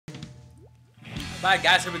Alright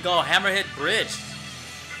guys, here we go. Hammerhead Bridge.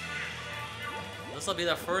 This will be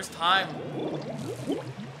the first time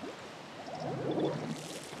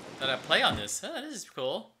that I play on this. Huh, this is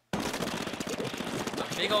cool. A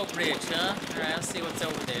big old bridge, huh? Alright, let's see what's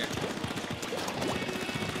over there.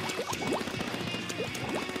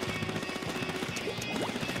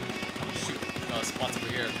 Shoot, oh, spots over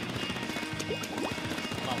here.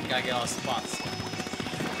 Come on, we gotta get all the spots.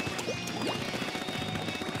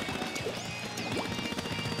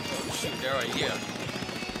 Oh shoot, they're right here.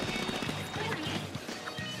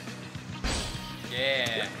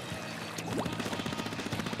 Yeah.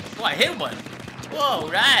 Oh, I hit one. Whoa,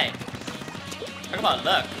 right. Talk about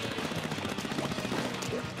luck.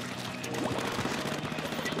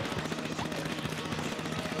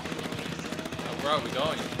 Oh, where are we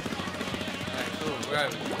going? Alright, cool. Where are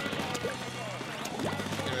we?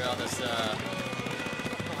 Get rid of all this, Oh,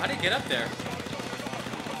 how do you get up there?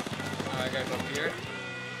 Alright, I gotta go up here.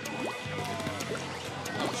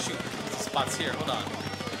 Oh, shoot. There's spots here. Hold on.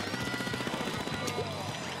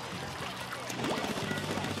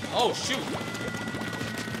 Oh, shoot.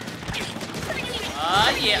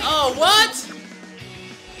 Yeah. Oh, what?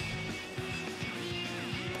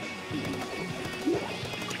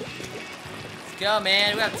 Let's go,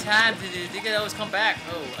 man. We have time to do. They can always come back.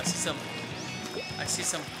 Oh, I see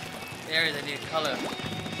some areas that need color.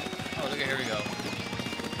 Oh, look at here we go.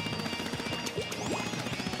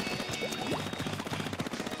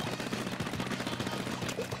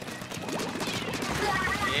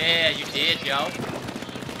 Yeah, you did, yo.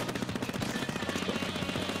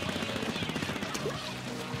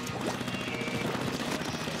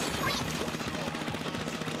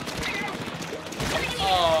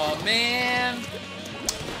 Oh, man.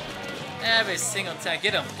 Every single time.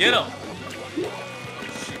 Get him. Get him.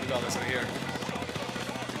 Shoot, we got this over here.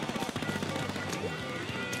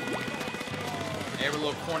 Every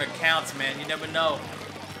little corner counts, man. You never know.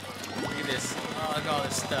 Look at this. Oh, look at all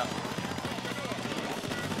this stuff.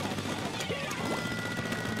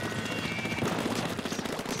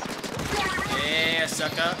 Yeah,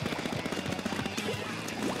 sucker.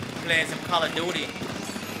 Playing some Call of Duty.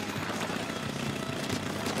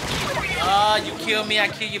 Oh, you kill me, I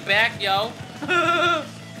kill you back, yo.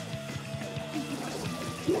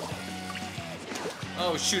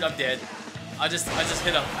 Oh shoot, I'm dead. I just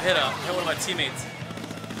hit one of my teammates.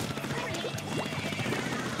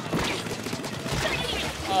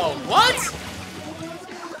 Oh, what?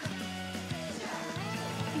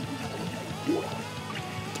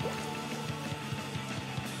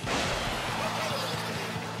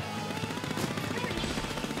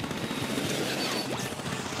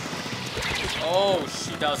 Oh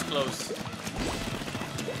shoot, that was close.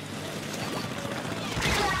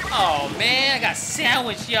 Oh man, I got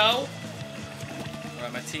sandwiched, yo.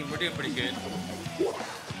 Alright, my team, we're doing pretty good.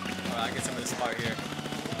 Alright, I get some of this spot here.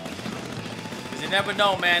 Cause you never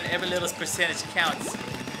know, man. Every little percentage counts.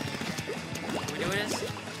 Can we do this?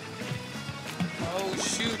 Oh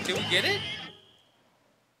shoot, did we get it?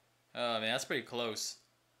 Oh man, that's pretty close.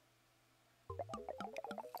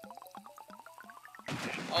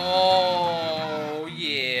 Oh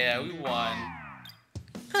yeah, we won.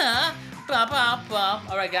 Huh? Bum, bum, bum.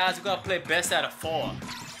 All right, guys, we're gonna play best out of 4.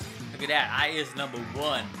 Look at that. I is number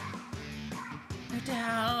 1.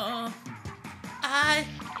 Down. I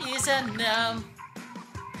is a numb.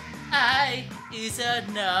 I is a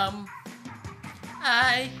numb.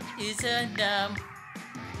 I is a numb.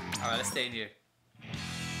 All right, let's stay in here.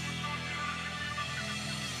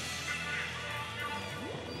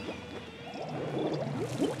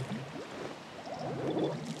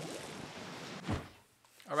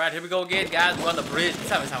 Alright, here we go again, guys. We're on the bridge. This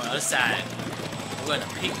time it's on the other side. We're going to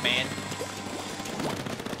peak, man.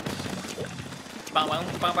 Bam, bam,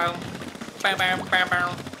 bam, bam. Bam, bam, bam,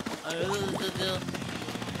 bam. Yeah, we're doing good.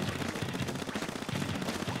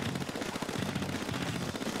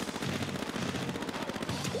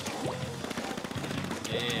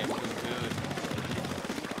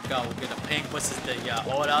 Go, we'll get a pink. What's this, the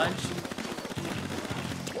orange?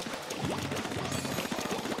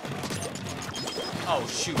 Oh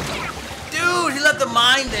shoot. Dude, he left the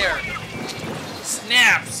mine there.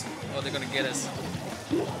 Snaps. Oh, they're gonna get us.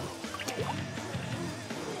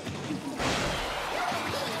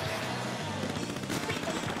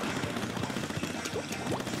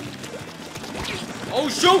 Oh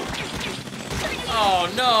shoot. Oh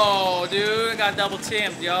no, dude. I got double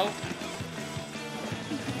teamed, yo.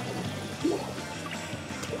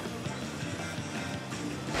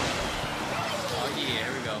 Oh yeah,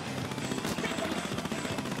 here we go.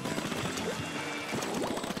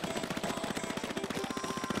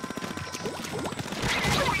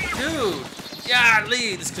 Dude,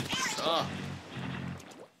 Golly, this could. Oh.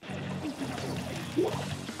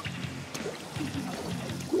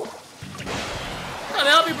 Come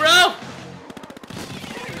help me, bro!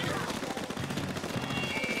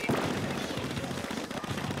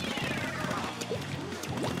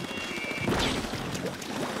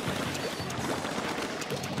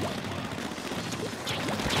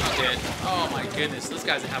 I'm dead. Oh my goodness, those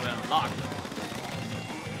guys have it unlocked.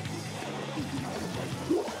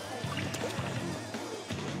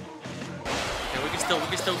 Yeah, we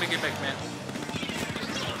can still make it back, man.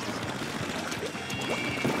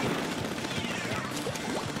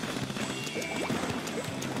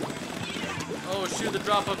 Oh shoot, the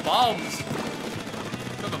drop of bombs.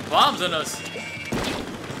 Dropping bombs on us.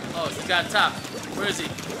 Oh, this guy on top. Where is he?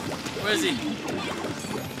 Where is he?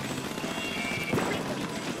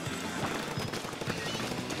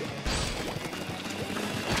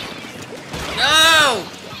 No!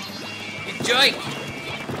 You joke!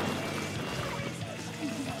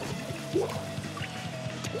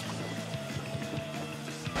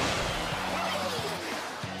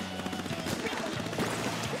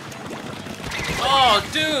 Oh,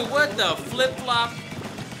 dude, what the flip-flop?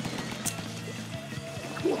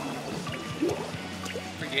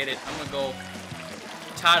 Forget it. I'm gonna go.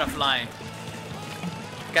 I'm tired of flying.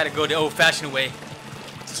 Gotta go the old-fashioned way.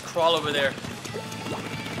 Just crawl over there.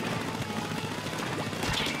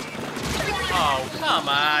 Oh, come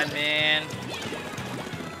on, man.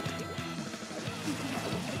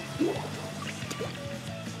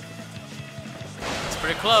 It's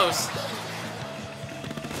pretty close.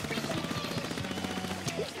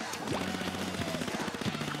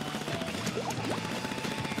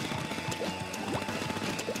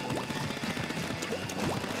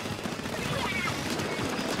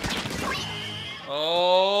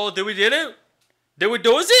 Oh, did we did it? Did we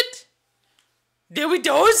doze it? Did we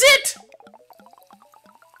doze it?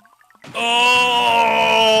 Oh,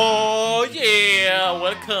 yeah.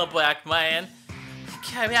 Welcome back, man.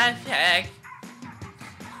 Come on back.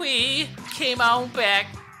 We came on back.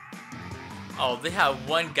 Oh, they have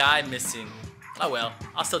one guy missing. Oh, well.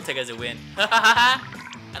 I'll still take it as a win. I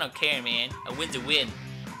don't care, man. A win's a win.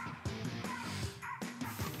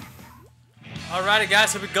 Alrighty,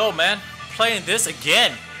 guys. Here we go, man. Playing this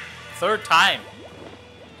again. Third time.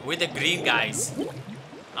 With the green guys.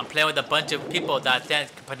 I'm playing with a bunch of people that can't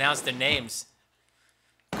pronounce their names.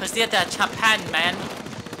 Because they're the Japan, man.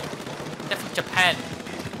 They're from Japan.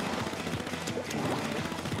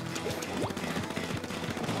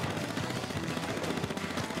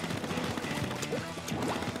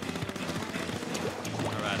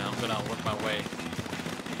 Alright, I'm gonna work my way.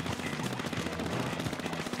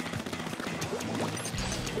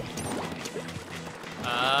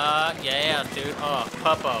 Yeah, dude. Oh,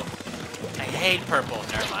 purple. I hate purple.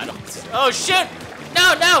 Never mind. Oh, shit!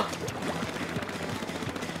 No, no!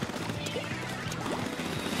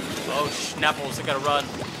 Oh, schnapples. I gotta run.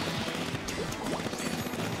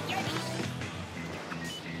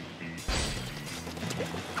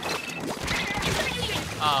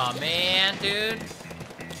 Aw, man, dude.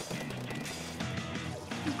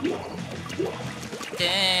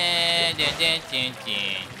 Dun, dun, dun, dun,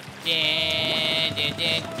 dun. Dun, dun,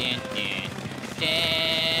 dun, dun, dun.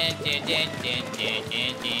 Dun, dun, dun, dun, dun,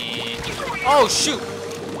 dun, dun. Oh shoot!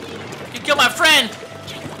 You killed my friend!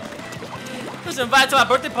 He was invited to my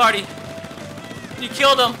birthday party. You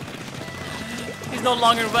killed him. He's no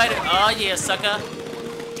longer invited. Oh yeah, sucker.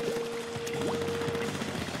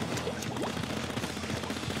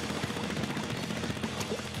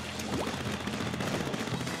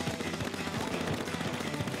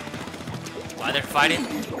 Why they're fighting?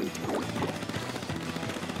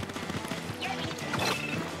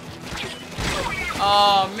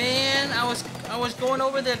 Oh man, I was going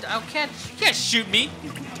over there. You can't shoot me.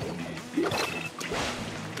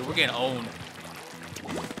 Dude, we're getting owned.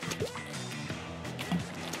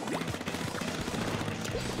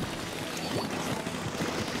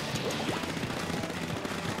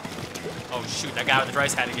 Oh shoot, that guy with the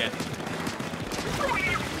rice hat again.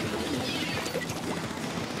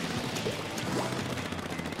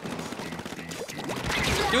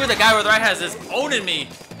 Dude, the guy with the right hat is owning me.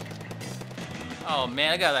 Oh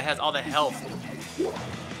man, that guy that has all the health. Dude,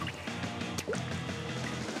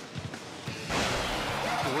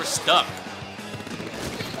 we're stuck.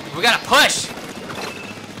 We gotta push.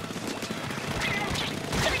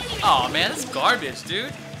 Oh man, this is garbage,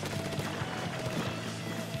 dude.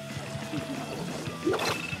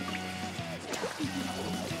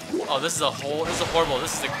 Oh, this is horrible.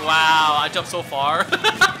 This is like, wow, I jumped so far.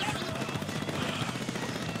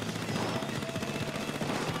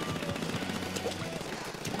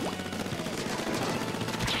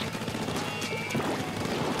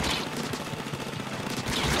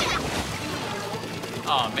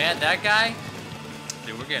 Oh man, that guy?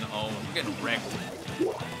 Dude, we're getting owned. We're getting wrecked.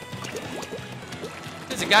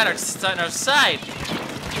 There's a guy on our side.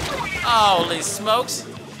 Holy smokes.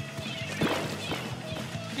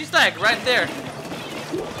 He's like right there.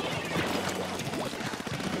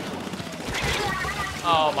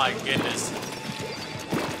 Oh my goodness.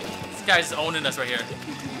 This guy's owning us right here.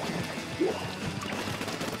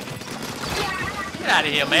 Get out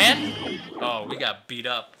of here, man. Oh, we got beat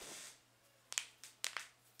up.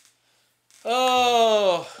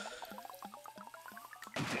 Oh.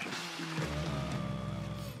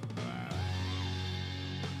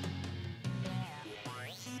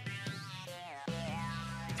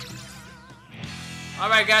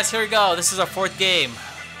 Alright guys, here we go. This is our 4th game.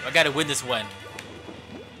 I gotta win this one.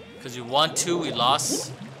 Because we won 2, we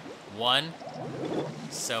lost 1.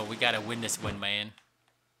 So we gotta win this one, man.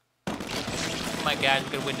 Come on guys, we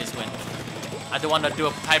gotta win this one. I don't want to do a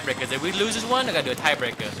tiebreaker. If we lose this one, I gotta do a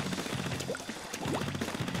tiebreaker.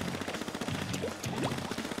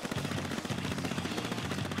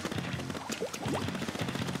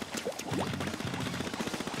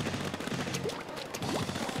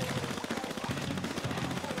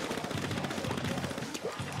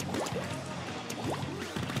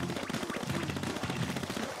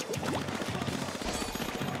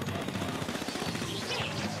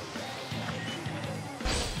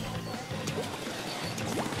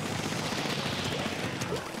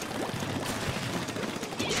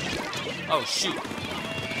 Oh shoot.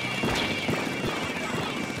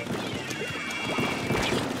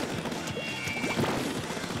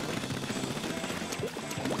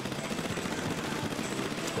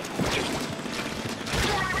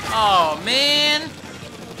 Oh man.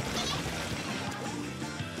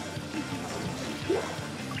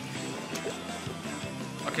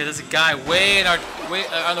 Okay, there's a guy way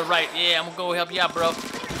on the right. Yeah, I'm gonna go help you out, bro.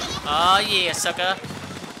 Oh yeah, sucker.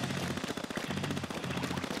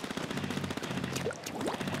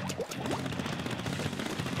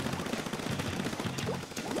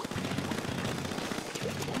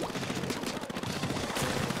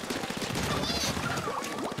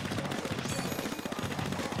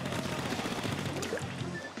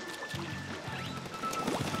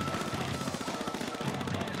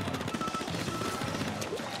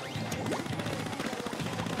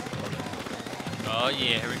 Oh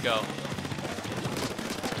yeah, here we go.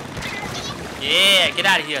 Yeah, get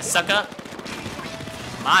out of here, sucker.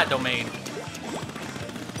 My domain.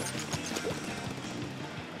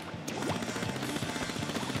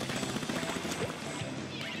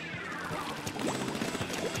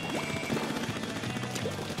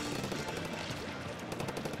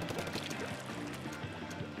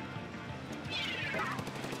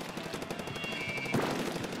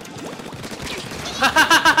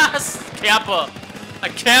 Camper! I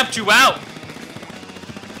camped you out!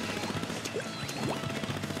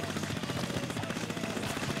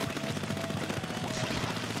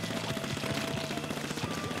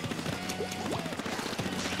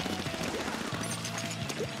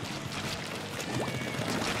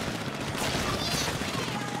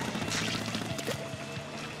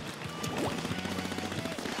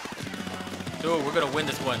 Dude, we're gonna win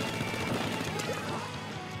this one.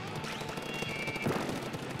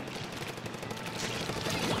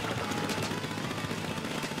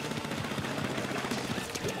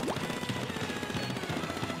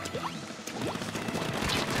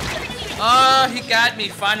 Oh, he got me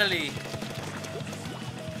finally.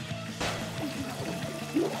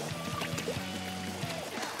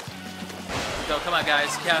 Go, come on,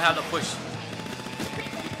 guys. Can't have the push.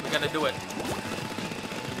 We're gonna do it.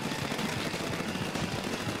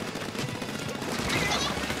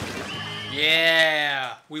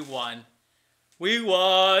 Yeah, we won. We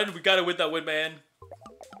won. We gotta win that win, man.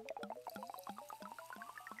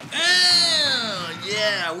 Oh,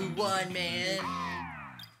 yeah, we won, man.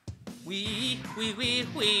 We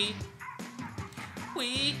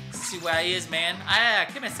see where he is, man. I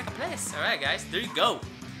came in 2nd place. Alright guys, there you go.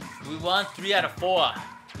 We won 3 out of 4.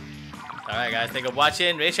 Alright guys, thank you for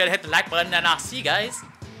watching. Make sure to hit the like button and I'll see you guys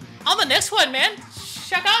on the next one, man.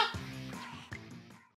 Shaka.